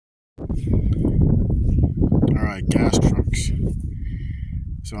Alright, gas trucks.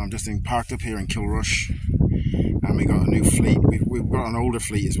 So I'm just parked up here in Kilrush, and we got a new fleet. We've got an older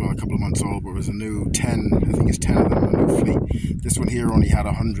fleet as well, a couple of months old, but there's a new 10, I think it's 10 of them, a new fleet. This one here only had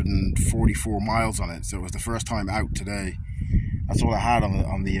 144 miles on it, so it was the first time out today. That's all I had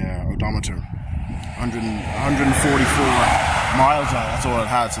on the odometer. 144 miles on it, that's all it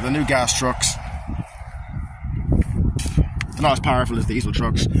had. So the new gas trucks, they're not as powerful as diesel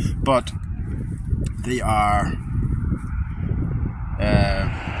trucks, but they are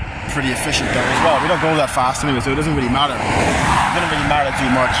pretty efficient though as well. We don't go that fast anyway, so it doesn't really matter. It doesn't really matter too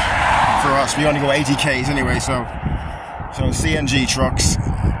much for us. We only go 80 k's anyway, so CNG trucks,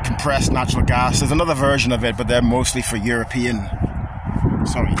 compressed natural gas. There's another version of it, but they're mostly for European,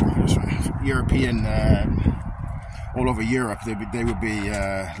 all over Europe. They would be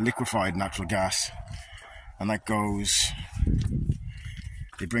liquefied natural gas, and that goes,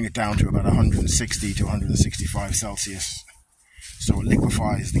 they bring it down to about 160 to 165 Celsius. So it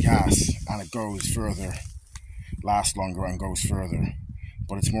liquefies the gas and it goes further, lasts longer and goes further.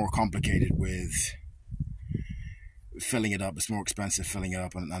 But it's more complicated with filling it up. It's more expensive filling it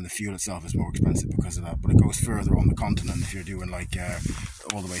up, and the fuel itself is more expensive because of that. But it goes further on the continent if you're doing like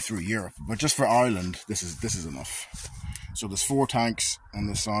all the way through Europe. But just for Ireland, this is enough. So there's 4 tanks on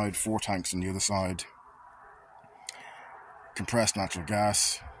this side, 4 tanks on the other side. Compressed natural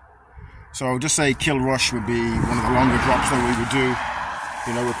gas. So just say Kilrush would be one of the longer drops that we would do.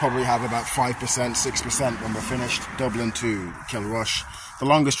 You know, we'll probably have about 5%, 6% when we're finished, Dublin to Kilrush. The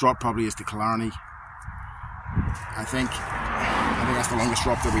longest drop probably is to Killarney. I think that's the longest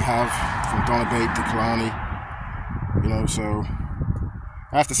drop that we have, from Donabate to Killarney. You know, so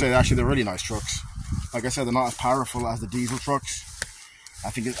I have to say actually they're really nice trucks. Like I said, they're not as powerful as the diesel trucks. I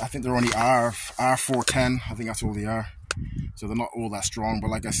think they're only R410. I think that's all they are. So they're not all that strong, but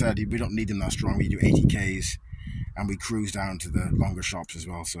like I said, we don't need them that strong. We do 80 k's and we cruise down to the longer shops as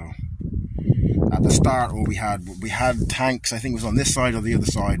well. So at the start, we had tanks, I think it was on this side or the other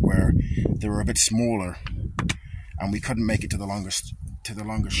side, where they were a bit smaller and we couldn't make it to the longest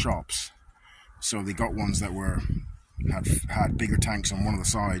shops. So they got ones that had bigger tanks on one of the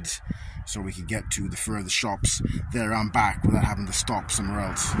sides, so we could get to the further shops there and back without having to stop somewhere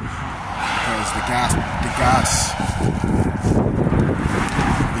else. Because the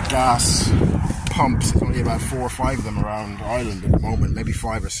gas pumps, there's only about 4 or 5 of them around Ireland at the moment, maybe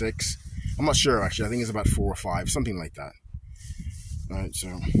 5 or 6. I'm not sure actually, I think it's about 4 or 5, something like that. Right,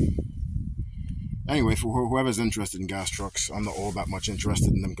 so anyway, for whoever's interested in gas trucks, I'm not all that much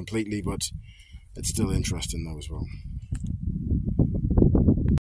interested in them completely, but it's still interesting though as well.